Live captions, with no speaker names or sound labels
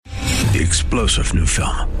The explosive new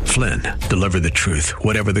film, Flynn, deliver the truth,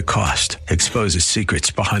 whatever the cost, exposes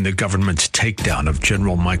secrets behind the government's takedown of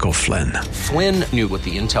General Michael Flynn. Flynn knew what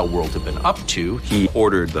the intel world had been up to. He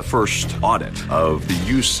ordered the first audit of the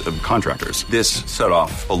use of contractors. This set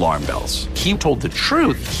off alarm bells. He told the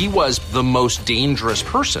truth. He was the most dangerous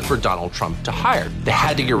person for Donald Trump to hire. They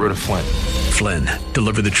had to get rid of Flynn. Flynn,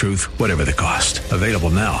 deliver the truth, whatever the cost. Available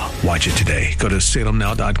now. Watch it today. Go to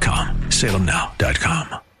salemnow.com.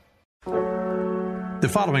 salemnow.com. The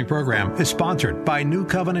following program is sponsored by New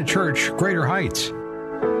Covenant Church, Greater Heights.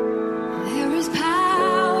 There is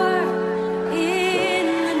power in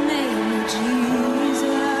the name of Jesus.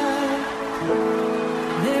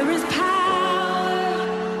 There is power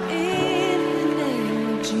in the name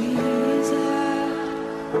of Jesus.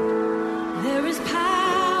 There is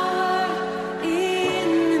power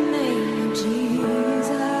in the name of Jesus.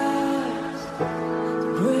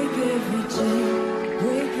 Break every chain,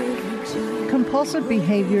 break every chain. Compulsive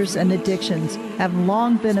behaviors and addictions have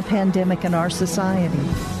long been a pandemic in our society.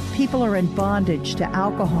 People are in bondage to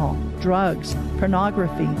alcohol, drugs,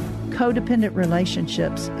 pornography, codependent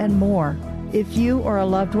relationships, and more. If you or a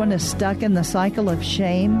loved one is stuck in the cycle of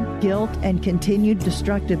shame, guilt, and continued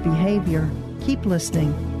destructive behavior, keep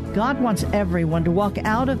listening. God wants everyone to walk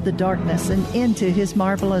out of the darkness and into His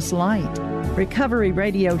marvelous light. Recovery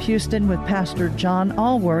Radio Houston with Pastor John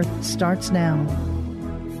Allworth starts now.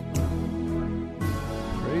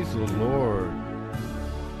 Praise the Lord.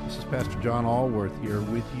 This is Pastor John Allworth here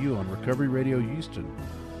with you on Recovery Radio Houston.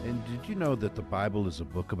 And did you know that the Bible is a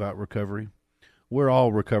book about recovery? We're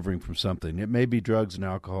all recovering from something. It may be drugs and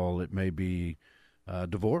alcohol. It may be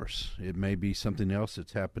divorce. It may be something else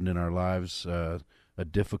that's happened in our lives, a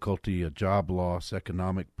difficulty, a job loss,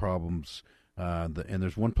 economic problems. And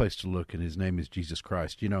there's one place to look, and His name is Jesus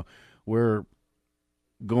Christ. You know, we're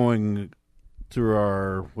going through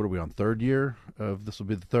our, what are we on, third year of, this will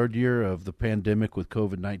be the third year of the pandemic with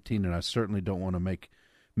COVID-19, and I certainly don't want to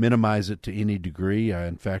minimize it to any degree. I,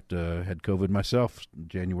 in fact, had COVID myself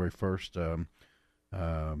January 1st.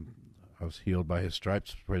 I was healed by His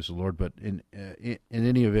stripes, praise the Lord. But in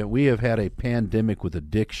any event, we have had a pandemic with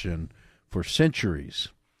addiction for centuries.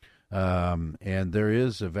 And there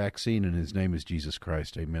is a vaccine, and His name is Jesus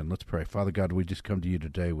Christ. Amen. Let's pray. Father God, we just come to You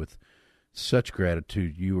today with such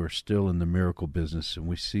gratitude. You are still in the miracle business, and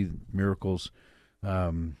we see miracles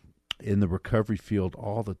in the recovery field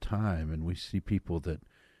all the time, and we see people that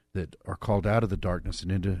are called out of the darkness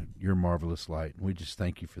and into Your marvelous light. And we just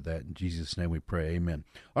thank You for that. In Jesus' name we pray. Amen.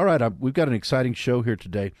 All right, we've got an exciting show here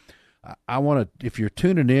today. I want to, if you're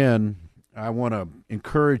tuning in, I want to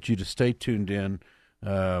encourage you to stay tuned in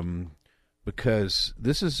because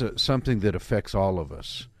this is something that affects all of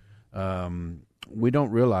us. We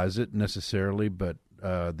don't realize it necessarily, but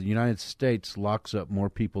the United States locks up more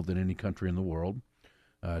people than any country in the world.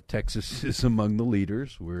 Texas is among the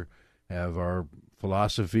leaders. Our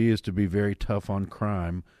philosophy is to be very tough on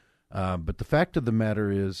crime. But the fact of the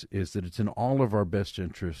matter is that it's in all of our best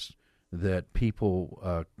interests that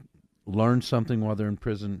people learn something while they're in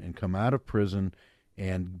prison and come out of prison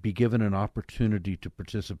and be given an opportunity to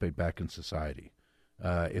participate back in society.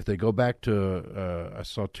 If they go back to, I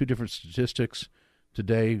saw two different statistics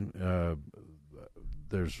today.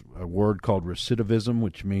 There's a word called recidivism,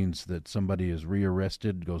 which means that somebody is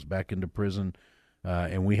rearrested, goes back into prison,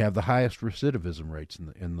 and we have the highest recidivism rates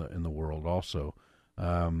in the world. Also,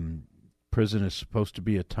 prison is supposed to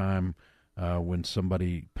be a time when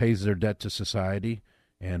somebody pays their debt to society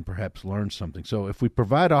and perhaps learns something. So, if we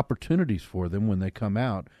provide opportunities for them when they come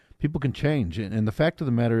out, people can change. And the fact of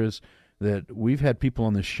the matter is that we've had people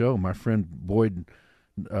on this show. My friend Boyd,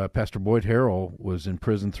 Pastor Boyd Harrell, was in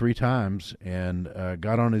prison 3 times and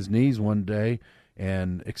got on his knees one day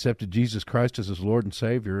and accepted Jesus Christ as his Lord and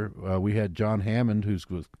Savior. We had John Hammond, who's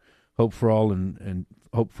with Hope for All and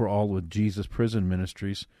Hope for All with Jesus Prison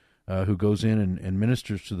Ministries, who goes in and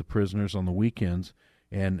ministers to the prisoners on the weekends.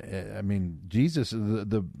 And I mean, Jesus,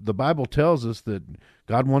 the Bible tells us that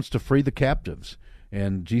God wants to free the captives,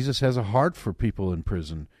 and Jesus has a heart for people in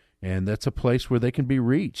prison. And that's a place where they can be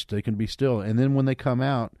reached. They can be still. And then when they come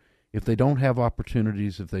out, if they don't have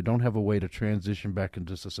opportunities, if they don't have a way to transition back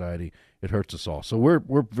into society, it hurts us all. So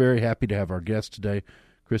we're very happy to have our guest today,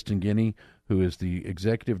 Kristen Guinea, who is the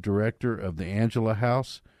executive director of the Angela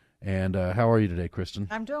House. And how are you today, Kristen?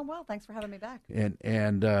 I'm doing well. Thanks for having me back.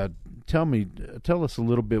 And tell us a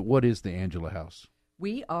little bit, what is the Angela House?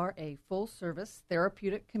 We are a full-service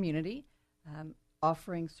therapeutic community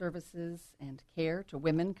offering services and care to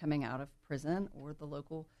women coming out of prison or the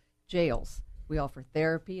local jails. We offer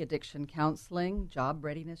therapy, addiction counseling, job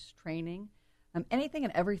readiness training, anything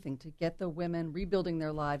and everything to get the women rebuilding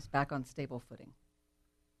their lives back on stable footing.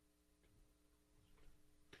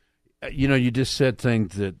 You just said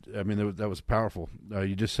things that was powerful.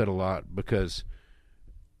 You just said a lot, because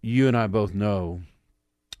you and I both know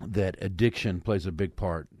that addiction plays a big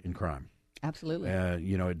part in crime. Absolutely.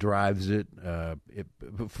 It drives it.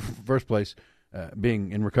 First place,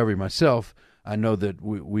 being in recovery myself, I know that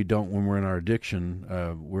we don't, when we're in our addiction,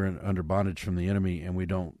 we're under bondage from the enemy, and we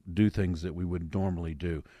don't do things that we would normally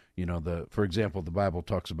do. For example, the Bible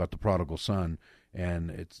talks about the prodigal son,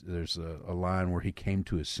 and there's a line where he came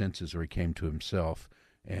to his senses, or he came to himself,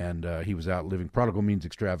 and he was out living. Prodigal means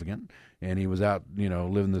extravagant, and he was out,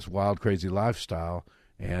 living this wild, crazy lifestyle,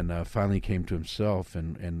 and finally came to himself.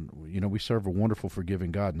 And we serve a wonderful,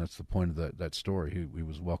 forgiving God, and that's the point of that story. He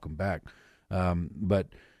was welcomed back. But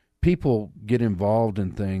people get involved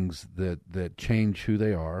in things that change who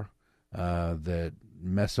they are, that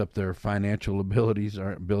mess up their financial abilities,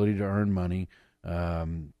 or ability to earn money,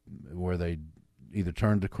 where they either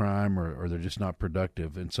turn to crime or they're just not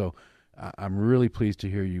productive. And so I'm really pleased to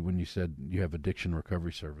hear you when you said you have addiction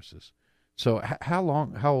recovery services. So how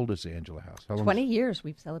old is the Angela House? 20 years.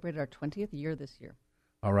 We've celebrated our 20th year this year.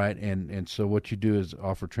 All right. And so what you do is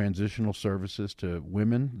offer transitional services to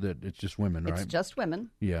women. It's just women, right? It's just women.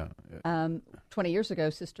 Yeah. 20 years ago,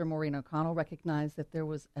 Sister Maureen O'Connell recognized that there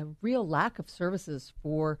was a real lack of services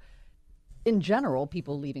for, in general,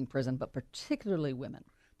 people leaving prison, but particularly women.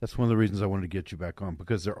 That's one of the reasons I wanted to get you back on,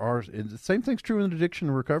 because the same thing's true in addiction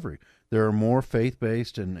and recovery. There are more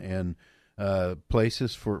faith-based and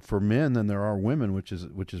places for men than there are women, which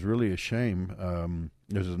is really a shame.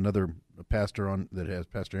 There's another pastor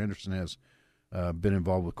Pastor Anderson has been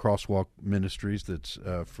involved with Crosswalk Ministries that's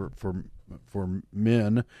for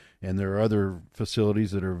men, and there are other facilities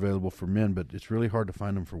that are available for men, but it's really hard to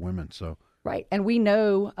find them for women. So. Right. And we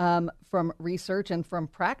know from research and from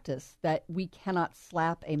practice that we cannot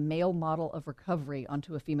slap a male model of recovery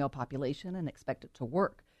onto a female population and expect it to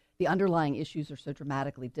work. The underlying issues are so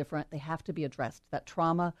dramatically different. They have to be addressed. That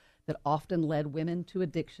trauma that often led women to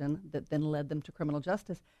addiction, that then led them to criminal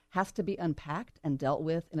justice, has to be unpacked and dealt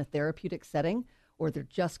with in a therapeutic setting, or they're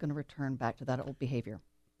just going to return back to that old behavior.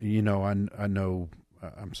 I know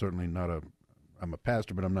I'm certainly I'm a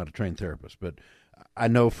pastor, but I'm not a trained therapist. But I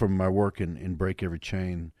know from my work in Break Every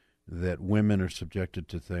Chain that women are subjected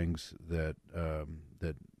to things that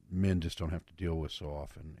men just don't have to deal with so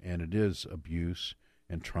often, and it is abuse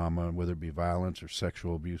and trauma, whether it be violence or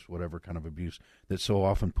sexual abuse, whatever kind of abuse, that so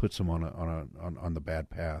often puts them on the bad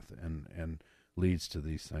path and leads to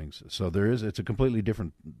these things. So it's a completely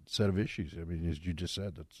different set of issues. I mean, as you just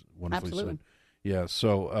said, that's wonderfully Absolutely. said. Yeah.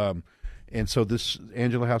 So and so this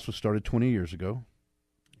Angela House was started 20 years ago,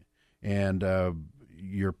 and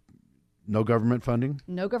you're no government funding?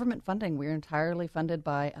 No government funding. We're entirely funded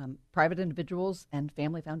by private individuals and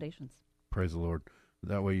family foundations. Praise the Lord.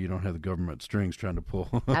 That way you don't have the government strings trying to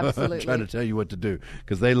pull, Absolutely. trying to tell you what to do,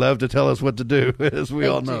 because they love to tell us what to do, as we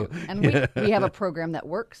all know. And we have a program that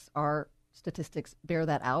works. Our statistics bear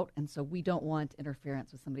that out, and so we don't want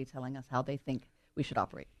interference with somebody telling us how they think we should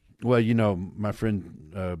operate. Well, my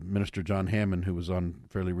friend, Minister John Hammond, who was on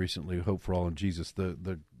fairly recently, Hope for All in Jesus,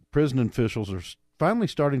 the prison officials are finally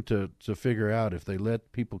starting to figure out if they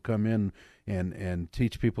let people come in and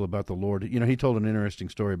teach people about the Lord. He told an interesting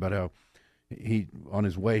story about how on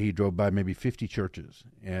his way, he drove by maybe 50 churches,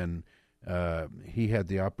 and he had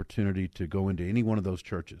the opportunity to go into any one of those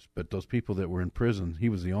churches. But those people that were in prison, he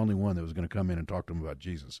was the only one that was going to come in and talk to them about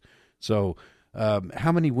Jesus. So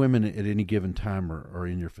how many women at any given time are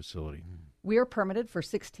in your facility? We are permitted for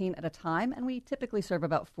 16 at a time, and we typically serve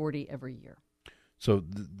about 40 every year. So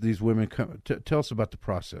these women come. Tell us about the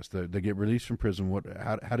process. They get released from prison.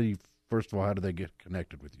 How do you? First of all, how do they get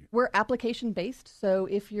connected with you? We're application-based, so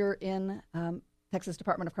if you're in Texas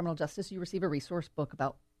Department of Criminal Justice, you receive a resource book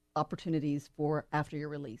about opportunities for after your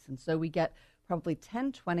release. And so we get probably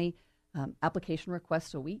 10, 20 application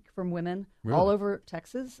requests a week from women all over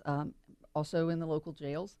Texas, also in the local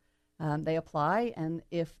jails. They apply, and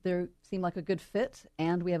if they seem like a good fit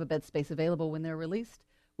and we have a bed space available when they're released,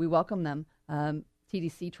 we welcome them.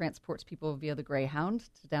 TDC transports people via the Greyhound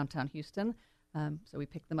to downtown Houston. So we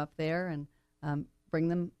pick them up there and bring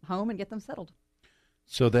them home and get them settled.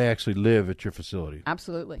 So they actually live at your facility?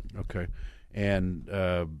 Absolutely. Okay. And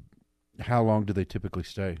how long do they typically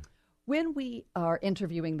stay? When we are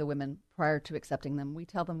interviewing the women prior to accepting them, we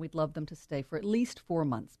tell them we'd love them to stay for at least 4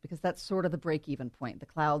 months, because that's sort of the break-even point. The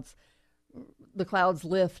clouds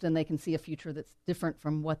lift and they can see a future that's different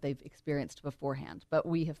from what they've experienced beforehand. But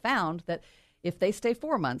we have found that If they stay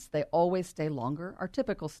 4 months, they always stay longer. Our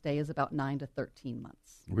typical stay is about 9 to 13 months.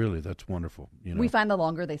 Really, that's wonderful. We find the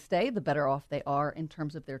longer they stay, the better off they are in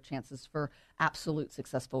terms of their chances for absolute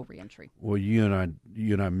successful reentry. Well, you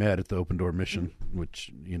and I met at the Open Door Mission,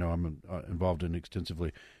 which I'm involved in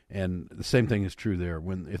extensively, and the same thing is true there.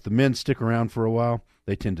 If the men stick around for a while,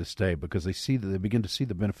 they tend to stay because they begin to see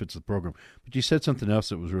the benefits of the program. But you said something else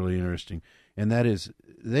that was really interesting, and that is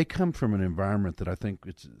they come from an environment that I think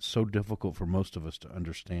it's so difficult for most of us to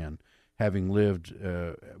understand. Having lived,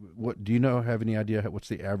 what do you have any idea what's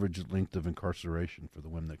the average length of incarceration for the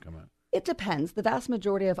women that come out? It depends. The vast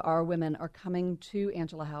majority of our women are coming to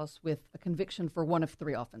Angela House with a conviction for one of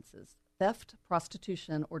 3 offenses: theft,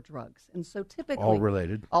 prostitution, or drugs. And so typically... All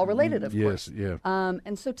related, of course. Yes, yeah.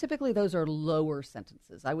 And so typically those are lower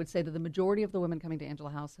sentences. I would say that the majority of the women coming to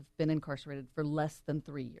Angela House have been incarcerated for less than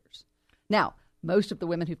 3 years. Now, most of the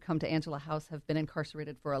women who've come to Angela House have been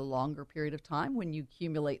incarcerated for a longer period of time when you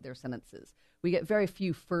accumulate their sentences. We get very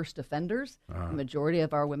few first offenders. The majority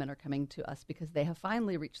of our women are coming to us because they have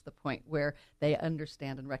finally reached the point where they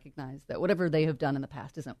understand and recognize that whatever they have done in the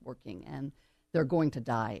past isn't working, and they're going to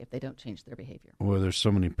die if they don't change their behavior. Well, there's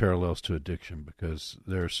so many parallels to addiction because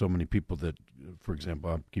there are so many people that, for example,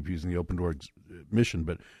 I keep using the Open Door Mission,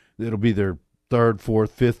 but it'll be their third,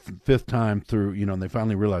 fourth, fifth time through, and they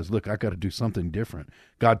finally realize, look, I got to do something different.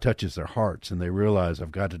 God touches their hearts, and they realize I've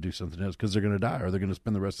got to do something else because they're going to die or they're going to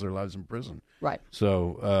spend the rest of their lives in prison. Right.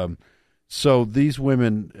 So, these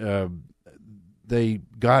women,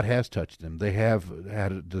 God has touched them. They have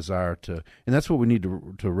had a desire to, and that's what we need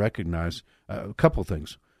to recognize. A couple of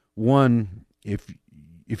things. One, if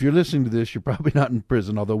you're listening to this, you're probably not in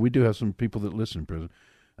prison, although we do have some people that listen in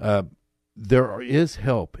prison. There is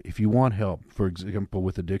help if you want help, for example,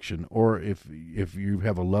 with addiction, or if you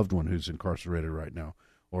have a loved one who's incarcerated right now,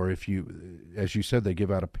 or if you, as you said, they give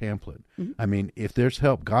out a pamphlet. Mm-hmm. I mean, if there's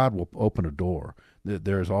help, God will open a door.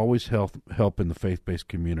 There is always help in the faith-based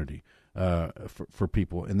community for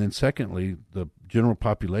people. And then secondly, the general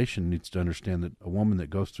population needs to understand that a woman that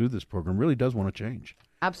goes through this program really does want to change.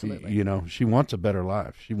 Absolutely. She wants a better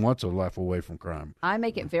life. She wants a life away from crime. I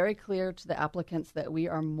make it very clear to the applicants that we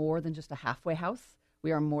are more than just a halfway house.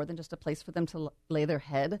 We are more than just a place for them to lay their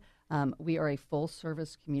head. We are a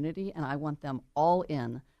full-service community, and I want them all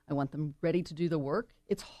in. I want them ready to do the work.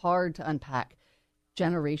 It's hard to unpack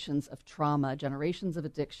generations of trauma, generations of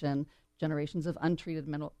addiction, generations of untreated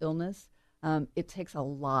mental illness. It takes a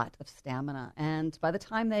lot of stamina, and by the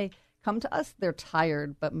time they come to us, they're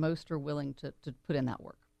tired, but most are willing to put in that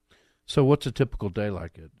work. So what's a typical day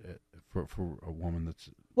like for a woman that's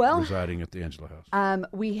residing at the Angela House?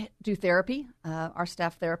 We do therapy. Our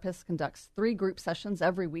staff therapist conducts 3 group sessions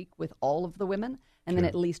every week with all of the women, and then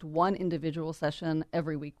at least 1 individual session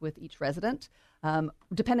every week with each resident.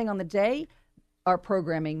 Depending on the day, our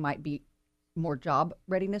programming might be more job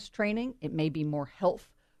readiness training. It may be more health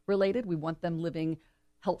related. We want them living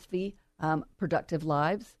healthy, productive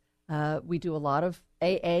lives. We do a lot of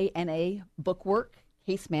AA, NA book work,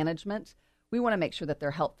 case management. We want to make sure that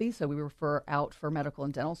they're healthy, so we refer out for medical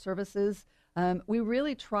and dental services. We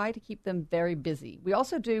really try to keep them very busy. We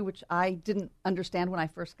also do, which I didn't understand when I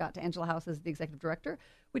first got to Angela House as the executive director,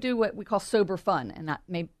 we do what we call sober fun, and that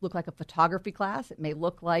may look like a photography class. It may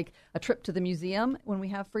look like a trip to the museum when we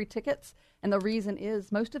have free tickets. And the reason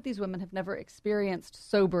is most of these women have never experienced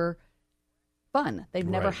sober fun. They've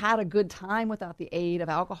never had a good time without the aid of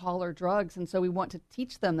alcohol or drugs, and so we want to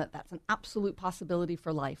teach them that that's an absolute possibility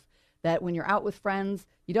for life, that when you're out with friends,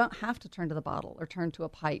 you don't have to turn to the bottle or turn to a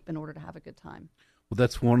pipe in order to have a good time. Well,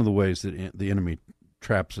 that's one of the ways that the enemy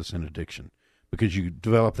traps us in addiction, because you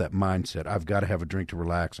develop that mindset. I've got to have a drink to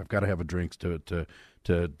relax. I've got to have a drink to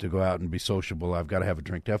go out and be sociable. I've got to have a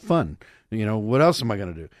drink to have fun. What else am I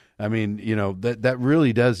going to do? I mean, that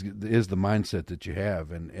really is the mindset that you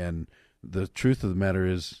have, and the truth of the matter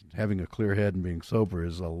is having a clear head and being sober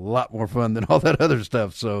is a lot more fun than all that other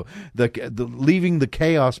stuff. So the leaving the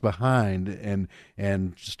chaos behind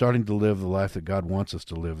and starting to live the life that God wants us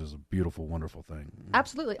to live is a beautiful, wonderful thing.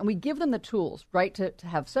 Absolutely. And we give them the tools, right, to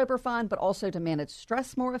have sober fun, but also to manage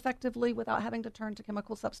stress more effectively without having to turn to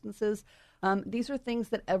chemical substances. These are things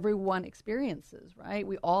that everyone experiences, right?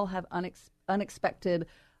 We all have unexpected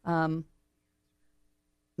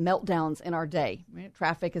meltdowns in our day. Right?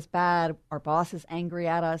 Traffic is bad, our boss is angry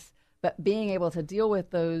at us, but being able to deal with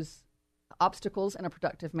those obstacles in a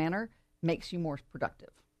productive manner makes you more productive.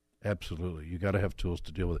 Absolutely. You got to have tools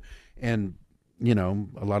to deal with it. And,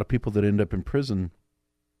 a lot of people that end up in prison,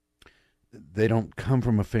 they don't come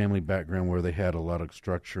from a family background where they had a lot of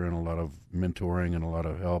structure and a lot of mentoring and a lot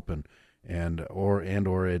of help. And or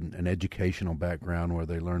an educational background where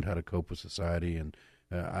they learned how to cope with society, and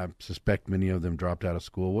I suspect many of them dropped out of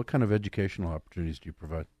school. What kind of educational opportunities do you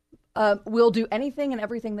provide? We'll do anything and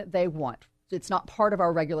everything that they want. It's not part of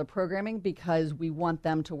our regular programming because we want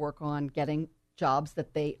them to work on getting jobs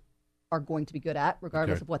that they are going to be good at,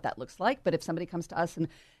 regardless of what that looks like. But if somebody comes to us and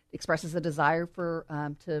expresses a desire for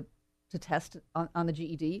to test on the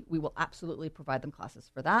GED, we will absolutely provide them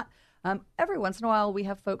classes for that. Every once in a while, we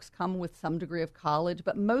have folks come with some degree of college,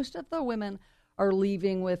 but most of the women are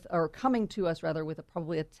leaving with, or coming to us rather, with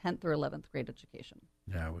probably a 10th or 11th grade education.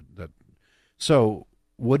 Yeah. So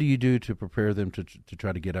what do you do to prepare them to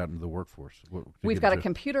try to get out into the workforce? We've got a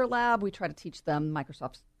computer lab. We try to teach them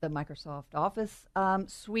the Microsoft Office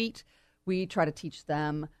suite. We try to teach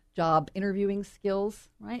them job interviewing skills,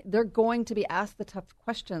 right? They're going to be asked the tough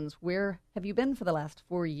questions. Where have you been for the last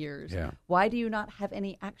 4 years? Yeah. Why do you not have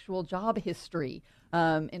any actual job history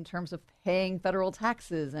in terms of paying federal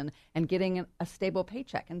taxes and getting a stable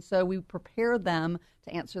paycheck? And so we prepare them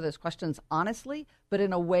to answer those questions honestly, but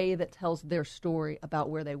in a way that tells their story about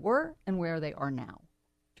where they were and where they are now.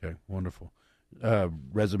 Okay, wonderful.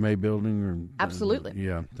 Resume building, or absolutely,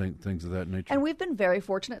 things of that nature. And we've been very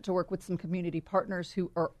fortunate to work with some community partners who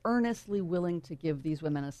are earnestly willing to give these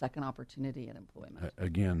women a second opportunity at employment.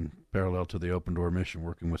 Again, parallel to the Open Door mission,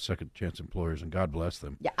 working with second chance employers, and God bless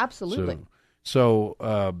them. Yeah, absolutely. So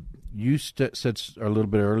you said a little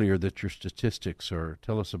bit earlier that your statistics are.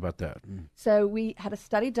 Tell us about that. So we had a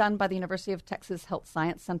study done by the University of Texas Health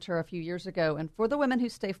Science Center a few years ago, and for the women who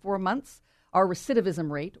stay 4 months, our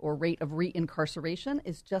recidivism rate, or rate of reincarceration,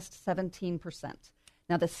 is just 17%.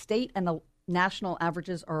 Now, the state and the national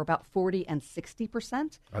averages are about 40 and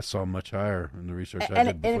 60%. I saw much higher in the research I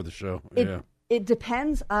did before the show. It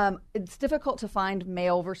depends. It's difficult to find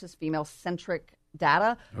male versus female-centric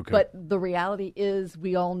data, but the reality is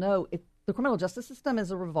we all know the criminal justice system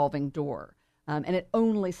is a revolving door, and it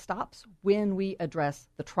only stops when we address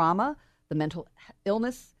the trauma, the mental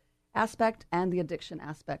illness aspect, and the addiction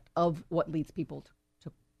aspect of what leads people to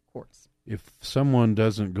courts. If someone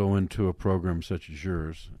doesn't go into a program such as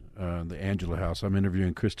yours, the Angela House, I'm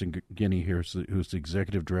interviewing Kristen Guinea here, who's the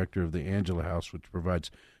executive director of the Angela House, which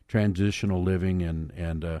provides transitional living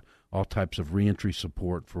and all types of reentry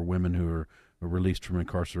support for women who are released from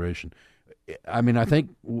incarceration. I mean, I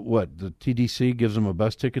think the TDC gives them a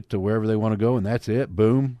bus ticket to wherever they want to go, and that's it.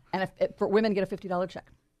 Boom. And for women, get a $50 check.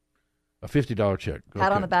 A $50 check.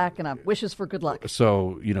 Pat on the back and wishes for good luck.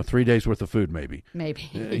 So, 3 days worth of food, maybe. Maybe.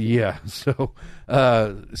 Yeah.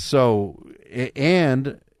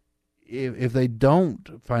 And if they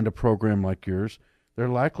don't find a program like yours, they're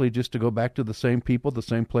likely just to go back to the same people, the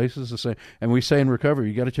same places, and we say in recovery,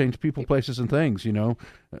 you got to change people, places, and things,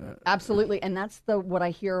 Absolutely. And that's what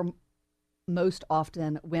I hear most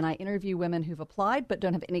often when I interview women who've applied but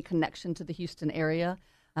don't have any connection to the Houston area.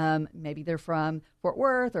 Maybe they're from Fort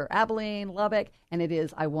Worth or Abilene, Lubbock, and it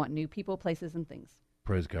is, I want new people, places, and things.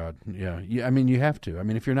 Praise God. Yeah. I mean, you have to. I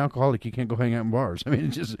mean, if you're an alcoholic, you can't go hang out in bars. I mean,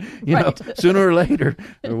 it's just, know, sooner or later,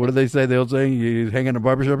 what do they say? The old saying, you hang in a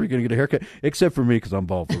barbershop, you're going to get a haircut, except for me because I'm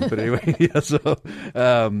bald. But anyway,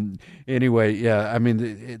 I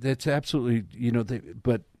mean, that's absolutely,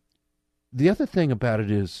 but the other thing about it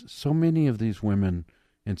is so many of these women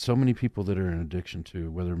and so many people that are in addiction to,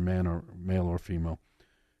 whether male or female,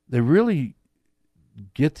 they really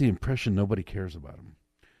get the impression nobody cares about them.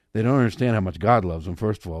 They don't understand how much God loves them,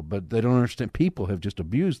 first of all, but they don't understand people have just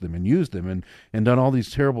abused them and used them and done all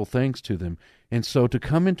these terrible things to them. And so to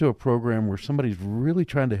come into a program where somebody's really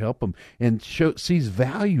trying to help them and sees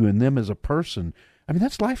value in them as a person, I mean,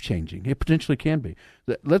 that's life-changing. It potentially can be.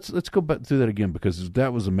 Let's go back through that again, because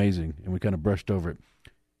that was amazing, and we kind of brushed over it.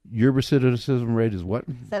 Your recidivism rate is what?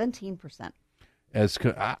 17%. As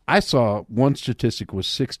I saw, one statistic was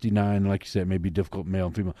 69, like you said, maybe difficult male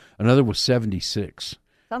and female. Another was 76.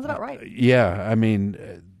 Sounds about right. Yeah, I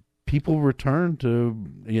mean, people return to,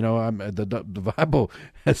 the Bible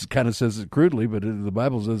kind of says it crudely, but the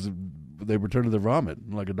Bible says they return to their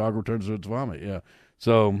vomit, like a dog returns to its vomit, yeah.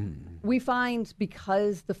 So we find,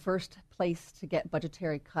 because the first place to get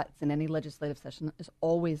budgetary cuts in any legislative session is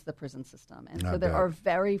always the prison system. And so there are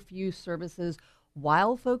very few services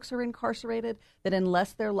while folks are incarcerated that,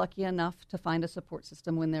 unless they're lucky enough to find a support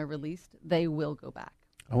system when they're released, they will go back.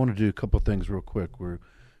 I want to do a couple of things real quick.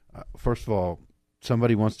 First of all,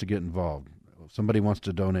 somebody wants to get involved. Somebody wants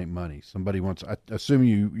to donate money. I assume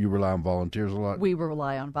you rely on volunteers a lot? We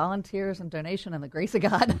rely on volunteers and donation and the grace of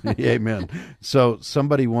God. Amen. So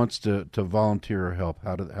somebody wants to volunteer or help.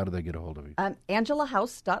 How do they get a hold of you?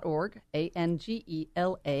 AngelaHouse.org,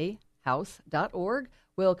 ANGELA house.org.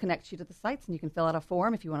 we'll connect you to the sites, and you can fill out a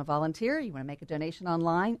form if you want to volunteer, you want to make a donation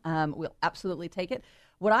online. We'll absolutely take it.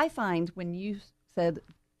 What I find when you said,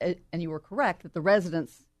 and you were correct, that the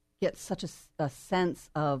residents get such a sense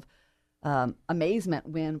of amazement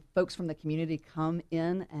when folks from the community come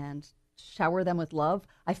in and shower them with love.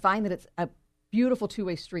 I find that it's a beautiful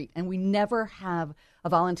two-way street, and we never have a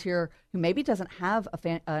volunteer who maybe doesn't have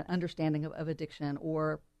an understanding of addiction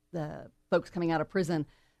or the folks coming out of prison.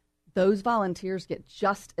 Those volunteers get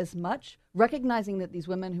just as much, recognizing that these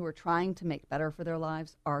women who are trying to make better for their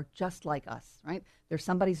lives are just like us, right? They're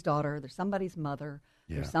somebody's daughter, they're somebody's mother,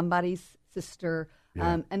 they're somebody's sister,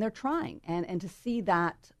 and they're trying. And to see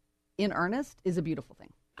that in earnest is a beautiful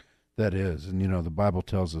thing. That is. And, the Bible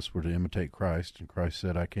tells us we're to imitate Christ. And Christ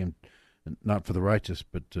said, I came not for the righteous,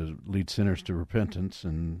 but to lead sinners to repentance.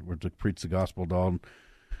 And we're to preach the gospel to all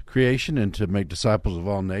creation and to make disciples of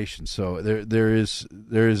all nations. So there is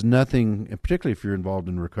nothing, and particularly if you're involved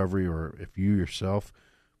in recovery, or if you yourself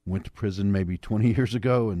went to prison maybe 20 years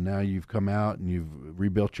ago and now you've come out and you've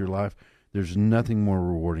rebuilt your life, there's nothing more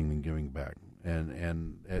rewarding than giving back.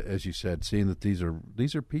 And as you said, seeing that these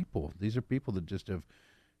are people that just have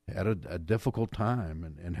had a difficult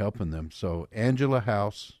time and helping them. So Angela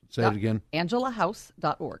House, say it again.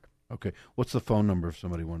 AngelaHouse.org. Okay. What's the phone number if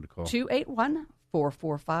somebody wanted to call?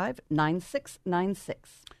 281-445-9696.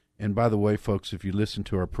 And by the way, folks, if you listen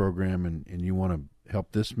to our program and you want to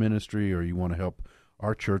help this ministry, or you want to help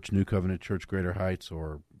our church, New Covenant Church, Greater Heights,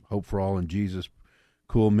 or Hope for All in Jesus,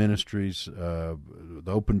 Cool Ministries, the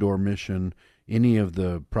Open Door Mission, any of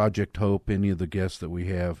the Project Hope, any of the guests that we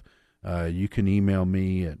have, you can email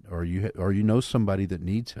me, or you know somebody that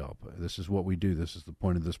needs help. This is what we do. This is the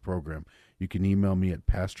point of this program. You can email me at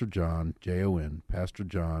Pastor John, Jon, Pastor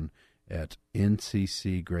John, at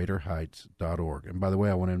nccgreaterheights.org. And by the way,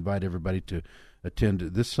 I want to invite everybody to attend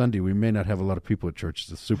this Sunday. We may not have a lot of people at church. It's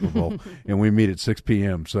the Super Bowl, and we meet at 6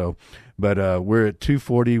 p.m. But we're at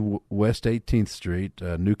 240 West 18th Street,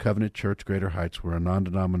 New Covenant Church, Greater Heights. We're a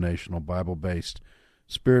non-denominational, Bible-based,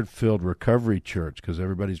 Spirit-filled recovery church, because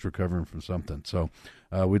everybody's recovering from something. So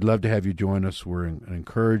we'd love to have you join us. We're an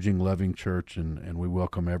encouraging, loving church, and we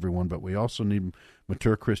welcome everyone. But we also need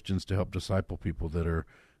mature Christians to help disciple people that are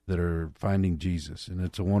finding Jesus. And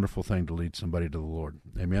it's a wonderful thing to lead somebody to the Lord.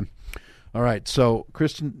 Amen. All right. So,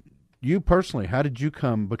 Kristen, you personally, how did you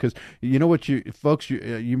come? Because you know what, you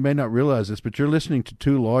may not realize this, but you're listening to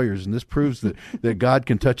two lawyers, and this proves that God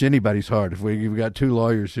can touch anybody's heart. If we've got two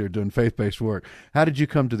lawyers here doing faith-based work. How did you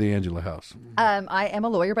come to the Angela House? I am a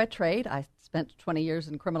lawyer by trade. I spent 20 years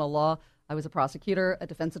in criminal law. I was a prosecutor, a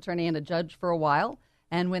defense attorney, and a judge for a while.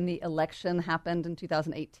 And when the election happened in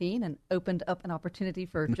 2018 and opened up an opportunity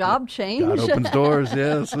for job change. God opens doors,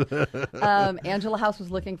 yes. Angela House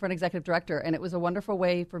was looking for an executive director, and it was a wonderful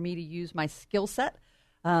way for me to use my skill set,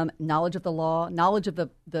 knowledge of the law, knowledge of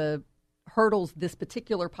the hurdles this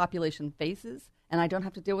particular population faces, and I don't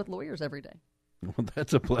have to deal with lawyers every day. Well,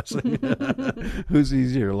 that's a blessing. Who's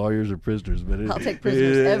easier, lawyers or prisoners? But I'll take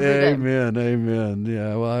prisoners every day. Amen.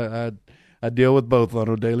 Yeah, well, I deal with both on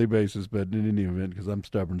a daily basis, but in any event, because I'm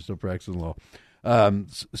stubborn, still practicing law. Tell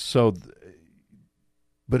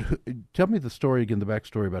me the story again, the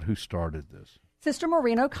backstory about who started this. Sister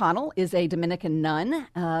Maureen O'Connell is a Dominican nun,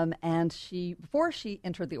 and before she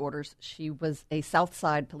entered the orders, she was a South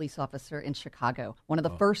Side police officer in Chicago, one of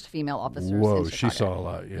the first female officers in Chicago. She saw a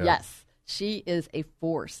lot, yeah. Yes, she is a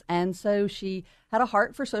force. And so she had a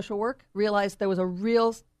heart for social work, realized there was a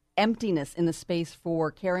real emptiness in the space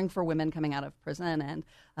for caring for women coming out of prison,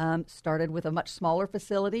 and started with a much smaller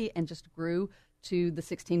facility and just grew to the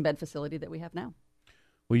 16-bed facility that we have now.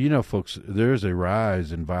 Well, you know, folks, there's a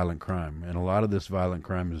rise in violent crime, and a lot of this violent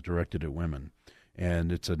crime is directed at women.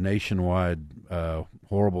 And it's a nationwide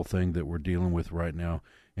horrible thing that we're dealing with right now.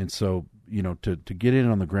 And so, you know, to get in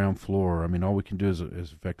on the ground floor, I mean, all we can do is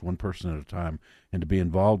affect one person at a time. And to be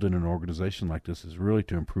involved in an organization like this is really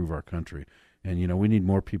to improve our country. And, you know, we need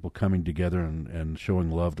more people coming together and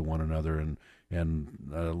showing love to one another and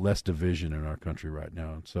less division in our country right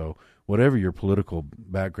now. And so whatever your political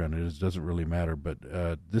background is, doesn't really matter. But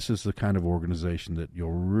this is the kind of organization that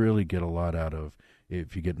you'll really get a lot out of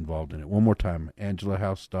if you get involved in it. One more time,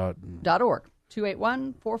 AngelaHouse.org.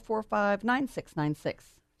 281-445-9696.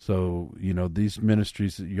 So, you know, these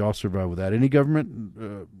ministries, you all survive without any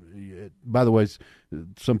government. By the way,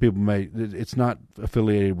 some people it's not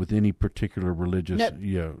affiliated with any particular religious,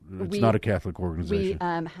 it's not a Catholic organization.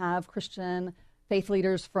 We have Christian faith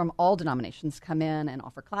leaders from all denominations come in and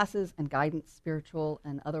offer classes and guidance, spiritual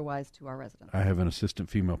and otherwise, to our residents. I have an assistant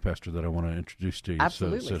female pastor that I want to introduce to you.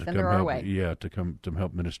 Absolutely, so send her our way. Yeah, to come to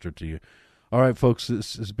help minister to you. All right, folks,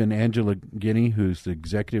 this has been Angela Guinea, who's the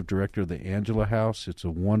executive director of the Angela House. It's a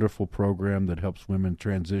wonderful program that helps women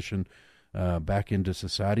transition back into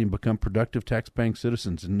society and become productive tax-paying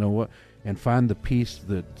citizens and know what, and find the peace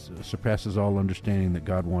that surpasses all understanding that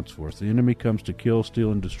God wants for us. The enemy comes to kill,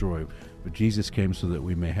 steal, and destroy, but Jesus came so that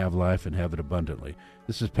we may have life and have it abundantly.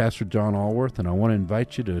 This is Pastor John Allworth, and I want to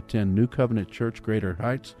invite you to attend New Covenant Church, Greater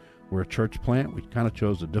Heights. We're a church plant. We kind of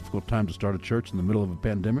chose a difficult time to start a church in the middle of a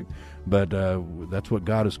pandemic, but that's what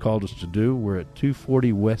God has called us to do. We're at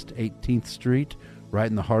 240 West 18th Street, right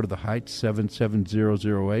in the heart of the Heights,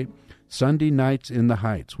 77008. Sunday nights in the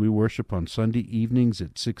Heights. We worship on Sunday evenings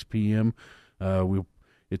at 6 p.m.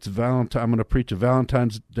 It's Valentine. I'm going to preach a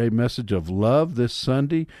Valentine's Day message of love this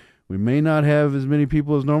Sunday. We may not have as many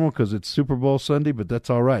people as normal because it's Super Bowl Sunday, but that's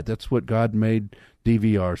all right. That's what God made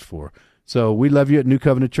DVRs for. So we love you at New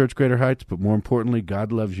Covenant Church, Greater Heights, but more importantly,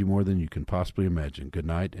 God loves you more than you can possibly imagine. Good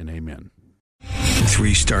night and amen.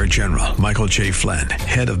 3-star General Michael J. Flynn,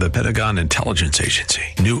 head of the Pentagon Intelligence Agency,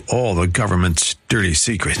 knew all the government's dirty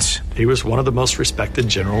secrets. He was one of the most respected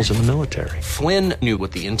generals in the military. Flynn knew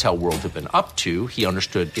what the intel world had been up to. He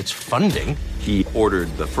understood its funding. He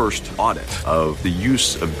ordered the first audit of the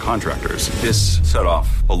use of contractors. This set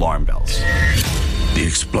off alarm bells. The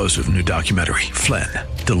explosive new documentary, Flynn,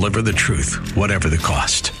 Deliver the Truth, Whatever the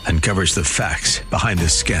Cost, uncovers the facts behind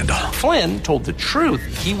this scandal. Flynn told the truth.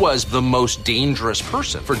 He was the most dangerous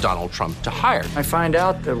person for Donald Trump to hire. I find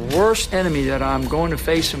out the worst enemy that I'm going to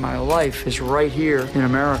face in my life is right here in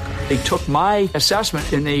America. They took my assessment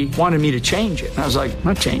and they wanted me to change it. And I was like, I'm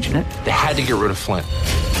not changing it. They had to get rid of Flynn.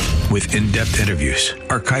 With in-depth interviews,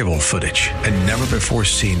 archival footage, and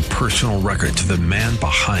never-before-seen personal records of the man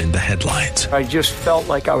behind the headlines. I just felt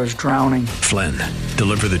like I was drowning. Flynn,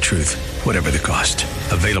 Deliver the Truth, Whatever the Cost.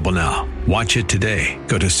 Available now. Watch it today.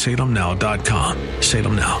 Go to salemnow.com.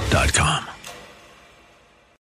 salemnow.com.